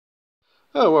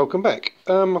Oh, welcome back.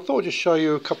 I thought I'd just show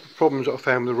you a couple of problems that I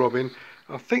found with the Robin.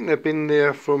 I think they've been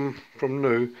there from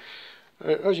new.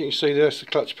 As you can see, there's the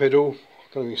clutch pedal.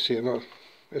 I don't know if you can see it or not.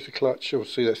 There's the clutch,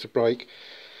 obviously that's the brake.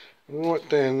 And right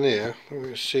down there, I don't know if you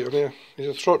can see it on there, is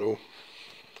a throttle.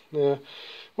 Now,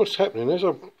 what's happening is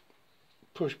I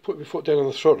put my foot down on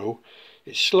the throttle,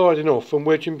 it's sliding off and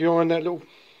wedging behind that little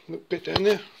bit down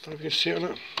there. I don't know if you can see it or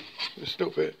not. It's a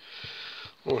little bit,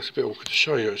 well, it's a bit awkward to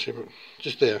show you actually, but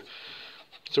just there.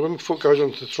 So when my foot goes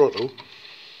onto the throttle,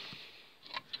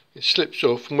 it slips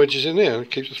off and wedges in there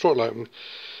and keeps the throttle open.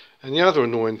 And the other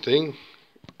annoying thing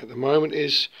at the moment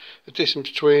is the distance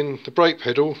between the brake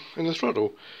pedal and the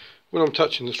throttle. When I'm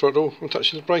touching the throttle, I'm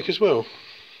touching the brake as well.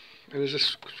 And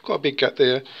there's quite a big gap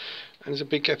there, and there's a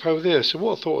big gap over there. So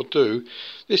what I thought I'd do,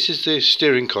 this is the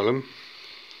steering column,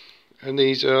 and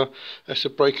that's the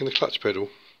brake and the clutch pedal.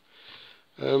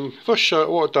 If I show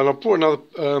what I've done, I brought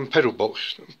another pedal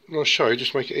box, and I'll show you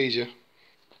just to make it easier.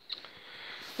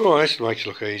 Right, this makes it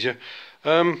look easier.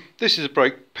 This is a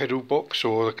brake pedal box,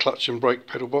 or the clutch and brake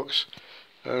pedal box.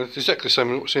 It's exactly the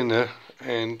same as what's in there,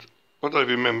 and I don't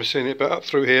even remember seeing it, but up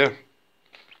through here,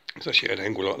 it's actually at an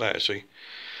angle like that actually.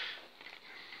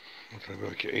 I'll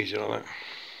make it easier like that.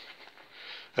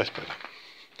 That's better.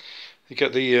 You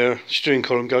get the steering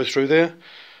column goes through there.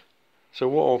 So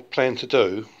what I plan to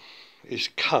do is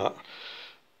cut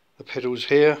the pedals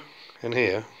here and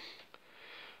here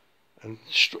and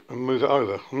move it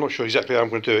over. I'm not sure exactly how I'm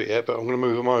going to do it yet, but I'm going to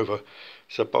move them over.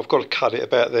 So, but I've got to cut it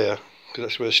about there because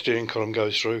that's where the steering column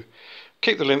goes through.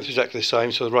 Keep the length exactly the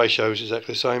same, so the ratio is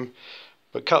exactly the same.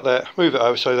 But cut that, move it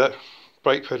over so that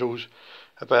brake pedal's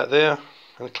about there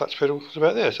and the clutch pedal is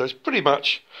about there. So it's pretty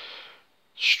much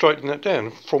straightening that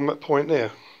down from that point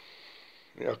there.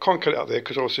 I can't cut it up there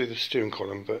because obviously the steering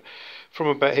column, but from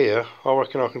about here I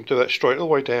reckon I can do that straight all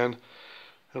the way down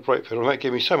the brake pedal, and that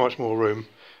gives me so much more room.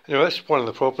 Anyway, that's one of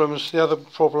the problems. The other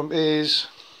problem is,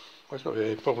 well, it's not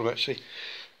really a problem actually,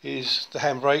 is the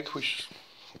handbrake, which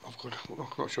I've got, I'm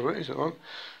not sure where it is at the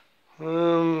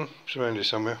moment. It's around here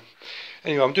somewhere.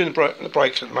 Anyway, I'm doing the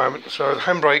brakes at the moment, so the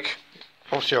handbrake,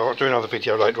 obviously I'll do another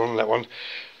video later on that one.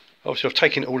 Obviously I've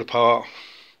taken it all apart.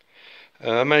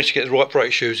 I managed to get the right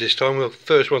brake shoes this time. The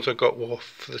first ones I got were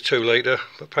for the 2 litre,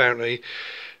 but apparently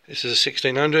this is a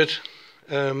 1600.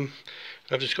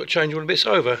 I've just got to change all the bits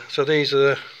over. So these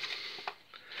are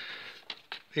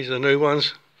the new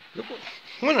ones. Look,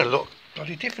 what a lot of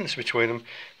bloody difference between them,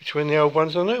 between the old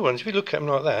ones and the new ones. If you look at them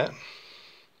like that,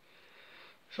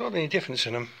 there's not any difference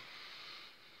in them.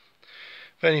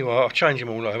 But anyway, I've changed them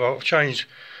all over. I've changed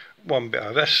one bit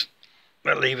over. That's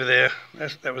that lever there.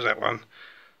 That was that one.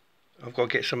 I've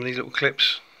got to get some of these little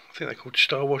clips. I think they're called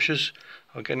star washers.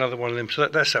 I'll get another one of them. So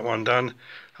that's that one done.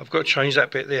 I've got to change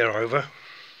that bit there over.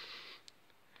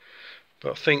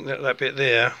 But I think that bit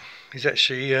there is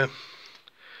actually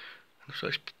looks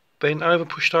like it's bent over,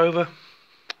 pushed over.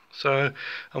 So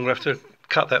I'm going to have to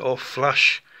cut that off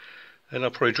flush, and I'll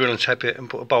probably drill and tap it and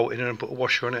put a bolt in it and put a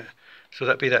washer on it. So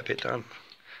that'll be that bit done.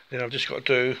 Then I've just got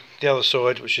to do the other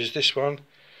side, which is this one.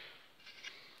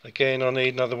 Again, I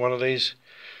need another one of these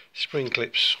spring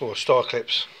clips or star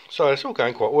clips. So it's all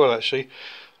going quite well actually.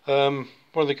 One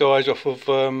of the guys off of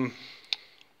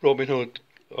Robin Hood,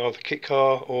 either Kit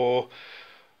Car or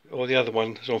the other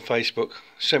one that's on Facebook,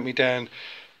 sent me down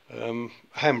a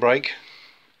handbrake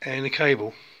and a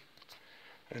cable,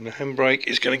 and the handbrake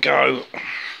is going to go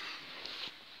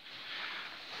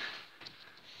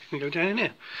down in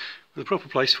there with a proper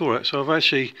place for it. So I've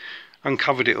actually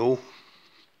uncovered it all,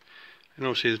 and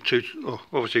obviously the two,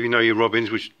 obviously you know your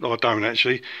Robins, which I don't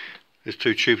actually. There's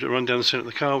 2 tubes that run down the centre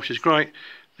of the car, which is great.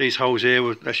 These holes here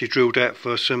were actually drilled out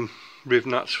for some riv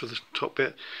nuts for the top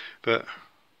bit, but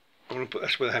I'm going to put,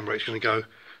 that's where the handbrake's going to go.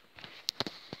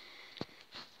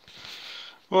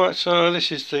 Right, so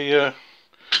this is the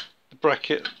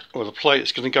bracket, or the plate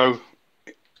that's going to go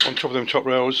on top of them top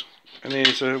rails, and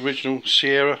here's the original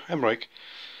Sierra handbrake.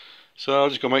 So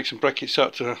I've just got to make some brackets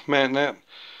up to mount that,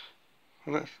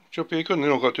 and that should be good. And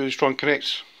then all I've got to do is try and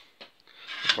connect,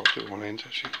 I've got to do it one end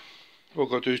actually. All I've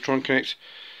got to do is try and connect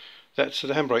that to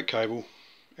the handbrake cable,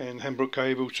 and handbrake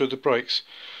cable to the brakes.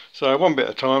 So one bit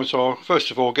at a time. So I'll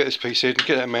first of all get this piece in,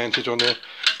 get that mounted on there.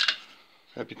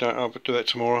 That'll be done. I'll do that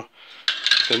tomorrow.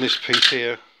 Then this piece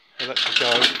here, that should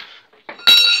go.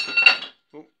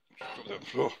 Oh, drop that on the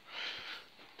floor.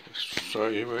 Let's show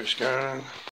you where it's going.